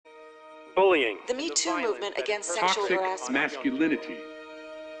Bullying. The Me Too movement against sexual harassment. Toxic masculinity.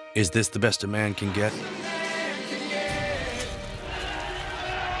 Is this the best a man can get?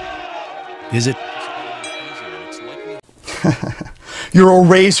 Is it? You're a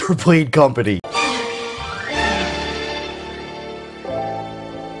razor blade company.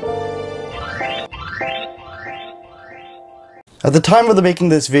 At the time of the making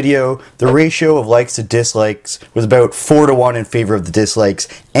of this video, the ratio of likes to dislikes was about 4-to-1 in favor of the dislikes,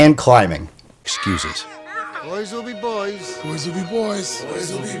 and climbing. Excuses. Boys will be boys. Boys will be boys.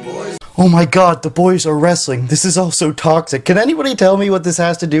 Boys will be boys. Oh my god, the boys are wrestling. This is all so toxic. Can anybody tell me what this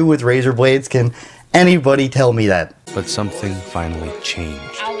has to do with razor blades? Can anybody tell me that? But something finally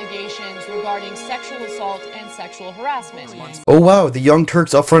changed. Allegations regarding sexual assault and sexual harassment. Oh wow, the Young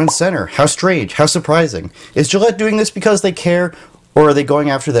Turks up front and center. How strange, how surprising. Is Gillette doing this because they care, or are they going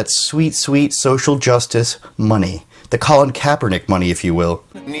after that sweet, sweet social justice money? The Colin Kaepernick money, if you will.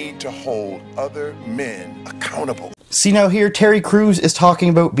 Need to hold other men accountable. See now here, Terry Crews is talking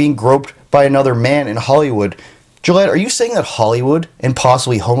about being groped by another man in Hollywood. Gillette, are you saying that Hollywood, and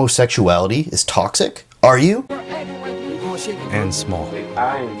possibly homosexuality, is toxic? Are you? And small.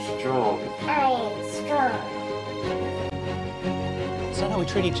 I am strong. It's not how we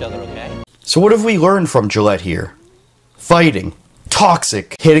treat each other, okay? So what have we learned from Gillette here? Fighting.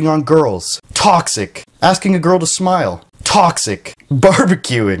 Toxic. Hitting on girls. Toxic. Asking a girl to smile. Toxic.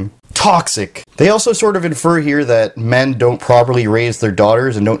 Barbecuing. Toxic. They also sort of infer here that men don't properly raise their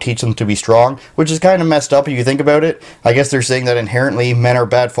daughters and don't teach them to be strong, which is kind of messed up if you think about it. I guess they're saying that inherently men are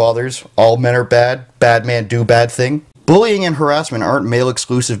bad fathers, all men are bad, bad man do bad thing. Bullying and harassment aren't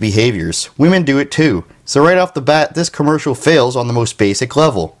male-exclusive behaviors. Women do it too. So right off the bat, this commercial fails on the most basic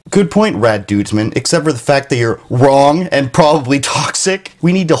level. Good point, Rad Dudesman, except for the fact that you're wrong and probably toxic.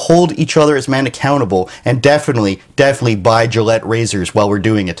 We need to hold each other as men accountable, and definitely buy Gillette razors while we're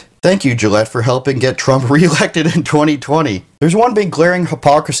doing it. Thank you, Gillette, for helping get Trump re-elected in 2020. There's one big glaring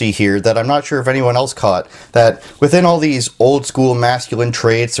hypocrisy here that I'm not sure if anyone else caught, that within all these old school masculine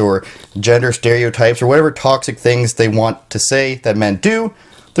traits or gender stereotypes or whatever toxic things they want to say that men do,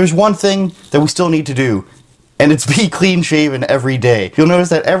 there's one thing that we still need to do, and it's be clean shaven every day. You'll notice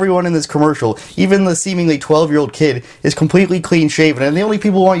that everyone in this commercial, even the seemingly 12-year-old kid, is completely clean shaven, and the only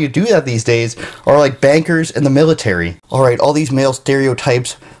people who want you to do that these days are like bankers and the military. Alright, all these male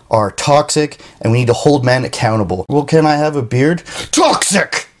stereotypes are toxic, and we need to hold men accountable. Well, can I have a beard?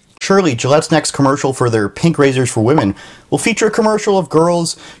 Toxic! Surely, Gillette's next commercial for their pink razors for women will feature a commercial of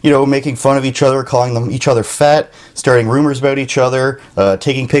girls, making fun of each other, calling each other fat, starting rumors about each other,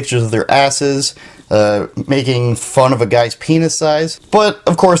 taking pictures of their asses, making fun of a guy's penis size. But,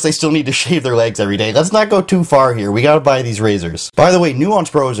 of course, they still need to shave their legs every day. Let's not go too far here. We gotta buy these razors. By the way,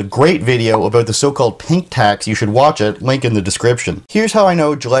 Nuance Bro is a great video about the so-called pink tax. You should watch it. Link in the description. Here's how I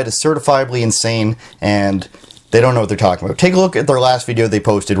know Gillette is certifiably insane and they don't know what they're talking about. Take a look at their last video they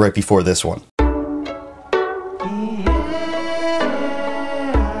posted right before this one.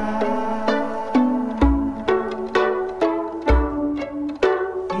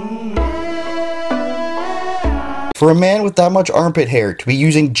 For a man with that much armpit hair to be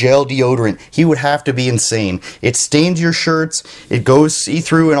using gel deodorant, he would have to be insane. It stains your shirts, it goes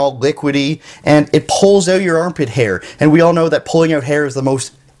see-through and all liquidy, and it pulls out your armpit hair. And we all know that pulling out hair is the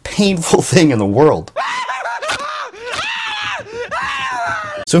most painful thing in the world.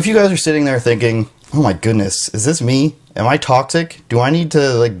 So if you guys are sitting there thinking, oh my goodness, is this me? Am I toxic? Do I need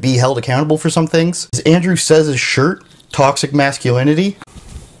to be held accountable for some things? Is Andrew Says' shirt toxic masculinity?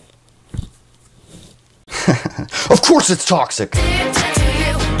 Of course it's toxic!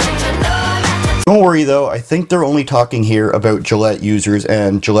 Don't worry though, I think they're only talking here about Gillette users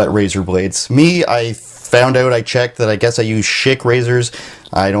and Gillette razor blades. Me, I found out, I checked that I guess I use Schick razors.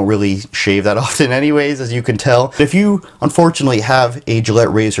 I don't really shave that often anyways, as you can tell. If you, unfortunately, have a Gillette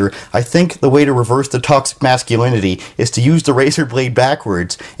razor, I think the way to reverse the toxic masculinity is to use the razor blade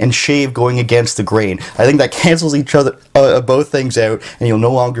backwards and shave going against the grain. I think that cancels each other, both things out, and you'll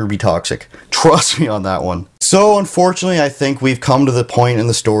no longer be toxic. Trust me on that one. So, unfortunately, I think we've come to the point in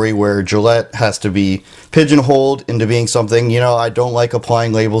the story where Gillette has to be pigeonholed into being something. I don't like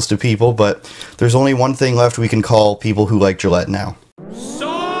applying labels to people, but there's only one thing left we can call people who like Gillette now.